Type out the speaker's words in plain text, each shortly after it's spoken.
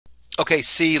Okay,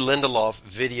 see Lindelof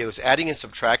videos, adding and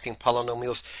subtracting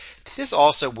polynomials. This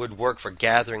also would work for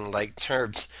gathering like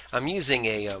terms. I'm using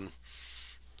a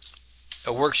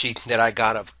worksheet that I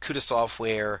got of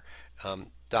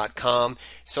kudasoftware.com.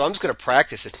 So I'm just going to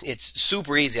practice it. It's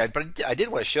super easy, but I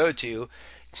did want to show it to you.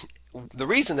 The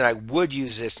reason that I would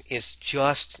use this is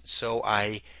just so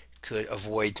I could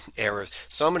avoid errors.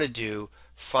 So I'm going to do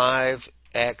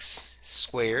 5x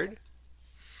squared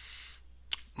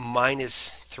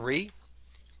minus 3,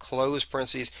 close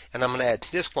parentheses, and I'm going to add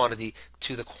this quantity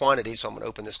to the quantity. So I'm going to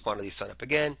open this quantity sign up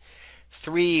again.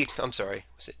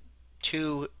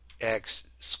 2x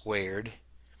squared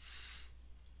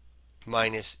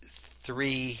minus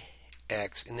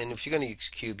 3x, and then if you're going to use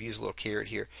cube, use a little caret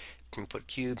here. You can put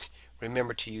cubed.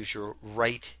 Remember to use your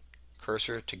right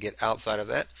cursor to get outside of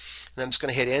that. And I'm just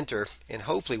going to hit enter, and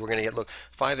hopefully we're going to get, look,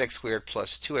 5x squared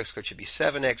plus 2x squared should be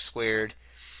 7x squared,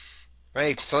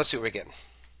 right? So let's see what we get.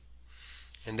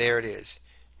 And there it is,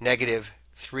 negative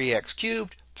 3x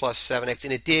cubed plus 7x,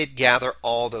 and it did gather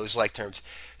all those like terms.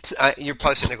 You're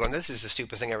probably sitting there going, this is the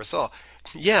stupidest thing I ever saw.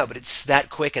 Yeah, but it's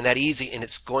that quick and that easy, and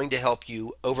it's going to help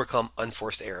you overcome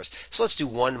unforced errors. So let's do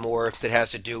one more that has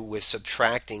to do with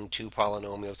subtracting two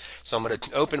polynomials. So I'm going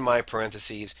to open my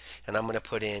parentheses, and I'm going to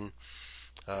put in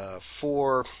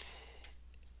 4x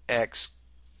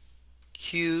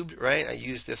cubed, right? I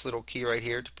use this little key right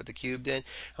here to put the cubed in.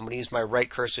 I'm going to use my right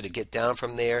cursor to get down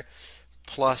from there,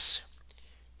 plus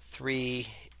 3x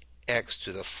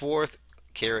to the fourth,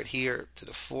 caret here to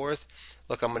the fourth.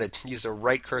 Look, I'm going to use the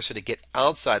right cursor to get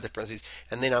outside the parentheses,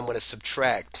 and then I'm going to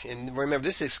subtract. And remember,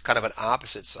 this is kind of an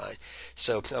opposite sign.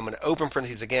 So I'm going to open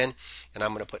parentheses again, and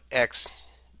I'm going to put x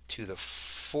to the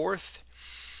fourth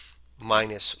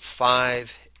minus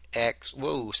 5x.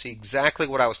 Whoa, see exactly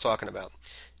what I was talking about.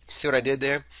 See what I did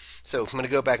there? So I'm going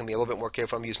to go back and be a little bit more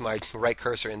careful. I'm using my right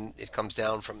cursor, and it comes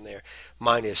down from there.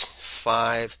 Minus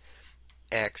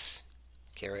 5x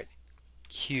caret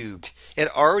cubed. It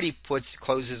already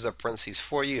closes up parentheses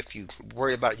for you. If you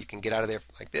worry about it, you can get out of there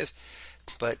like this.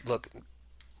 But look,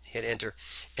 hit enter,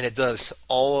 and it does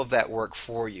all of that work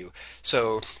for you.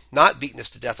 So, not beating this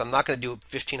to death. I'm not going to do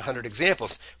 1,500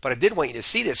 examples, but I did want you to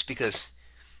see this because,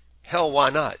 hell, why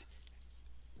not?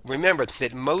 Remember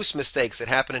that most mistakes that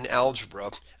happen in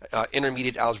algebra,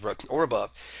 intermediate algebra or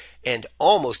above, and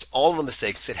almost all of the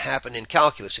mistakes that happen in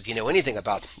calculus, if you know anything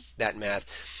about that math,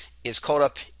 is caught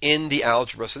up in the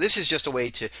algebra. So this is just a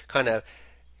way to kind of,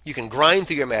 you can grind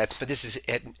through your math, but this is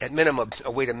at minimum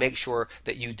a way to make sure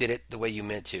that you did it the way you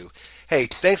meant to. Hey,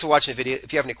 thanks for watching the video.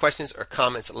 If you have any questions or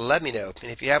comments, let me know.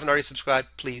 And if you haven't already subscribed,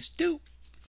 please do.